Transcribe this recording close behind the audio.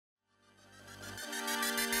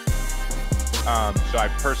So I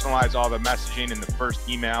personalize all the messaging in the first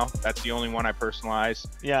email. That's the only one I personalize.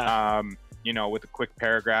 Yeah. With a quick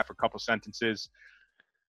paragraph, a couple sentences.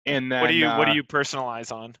 And then What do you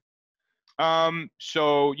personalize on?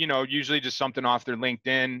 So usually just something off their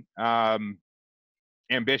LinkedIn.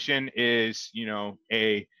 Ambition is,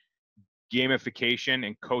 a gamification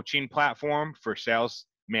and coaching platform for sales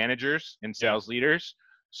managers and sales leaders.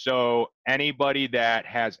 So anybody that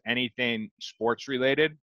has anything sports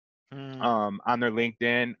related on their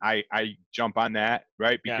LinkedIn, I jump on that,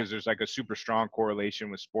 right? Because there's like a super strong correlation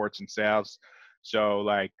with sports and sales. So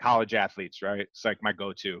like college athletes, right? It's like my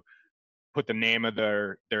go-to. Put the name of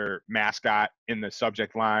their mascot in the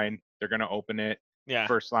subject line. They're going to open it. Yeah.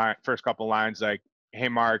 First couple lines like, hey,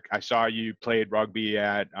 Mark, I saw you played rugby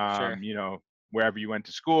at, Sure. wherever you went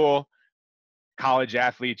to school. College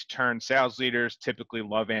athletes turned sales leaders typically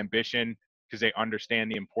love ambition because they understand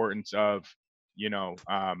the importance of,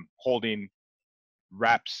 holding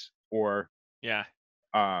reps or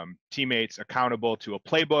teammates accountable to a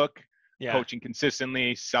playbook, coaching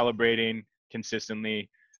consistently, celebrating consistently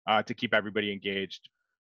to keep everybody engaged,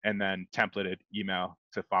 and then templated email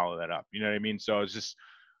to follow that up. You know what I mean? So it's just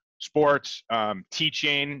sports.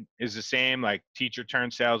 Teaching is the same, like teacher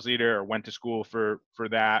turned sales leader or went to school for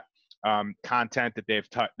that. Content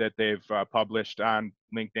that they've published on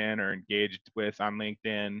LinkedIn or engaged with on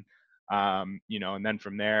LinkedIn, and then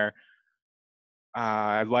from there,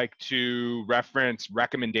 I like to reference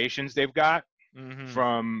recommendations they've got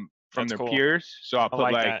from their peers. So I'll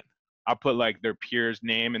put like their peer's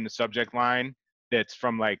name in the subject line that's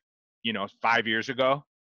from 5 years ago.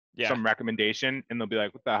 Some recommendation, and they'll be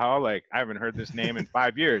like, what the hell? Like, I haven't heard this name in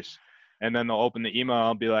 5 years. And then they'll open the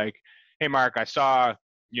email and be like, hey, Mark, I saw,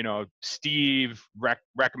 Steve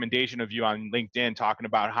recommendation of you on LinkedIn talking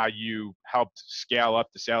about how you helped scale up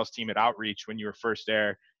the sales team at Outreach when you were first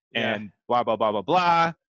there, and blah, blah, blah, blah,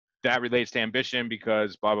 blah. That relates to ambition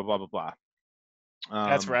because blah, blah, blah, blah, blah.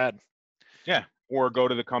 That's rad. Yeah. Or go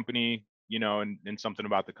to the company, and something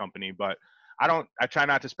about the company. But I try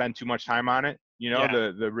not to spend too much time on it.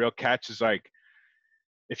 The real catch is like,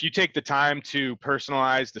 if you take the time to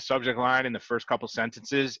personalize the subject line in the first couple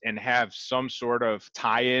sentences and have some sort of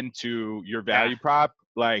tie-in to your value prop,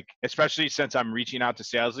 like, especially since I'm reaching out to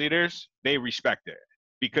sales leaders, they respect it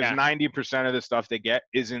because 90% of the stuff they get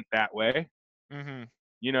isn't that way.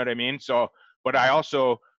 You know what I mean? So, but I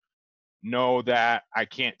also know that I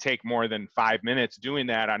can't take more than 5 minutes doing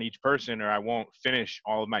that on each person, or I won't finish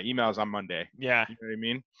all of my emails on Monday. Yeah. You know what I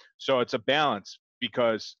mean? So it's a balance,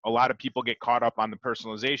 because a lot of people get caught up on the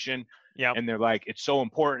personalization and they're like, it's so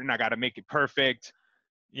important, I got to make it perfect.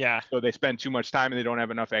 Yeah. So they spend too much time and they don't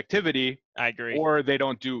have enough activity. I agree. Or they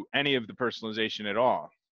don't do any of the personalization at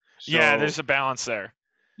all. So, there's a balance there.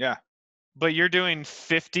 Yeah. But you're doing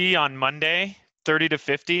 50 on Monday, 30 to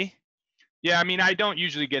 50? Yeah, I mean, I don't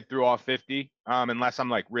usually get through all 50 unless I'm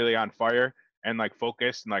like really on fire and like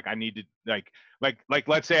focused and like I need to like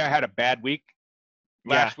let's say I had a bad week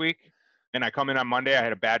last week and I come in on Monday, I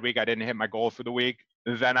had a bad week, I didn't hit my goal for the week,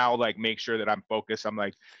 then I'll like make sure that I'm focused. I'm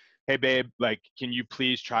like, hey babe, like, can you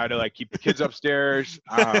please try to like keep the kids upstairs?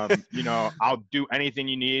 I'll do anything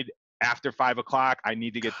you need after 5 o'clock. I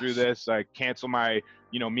need to get through this. Like, cancel my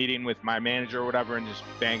meeting with my manager or whatever and just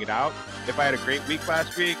bang it out. If I had a great week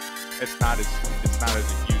last week, it's not as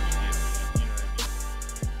a huge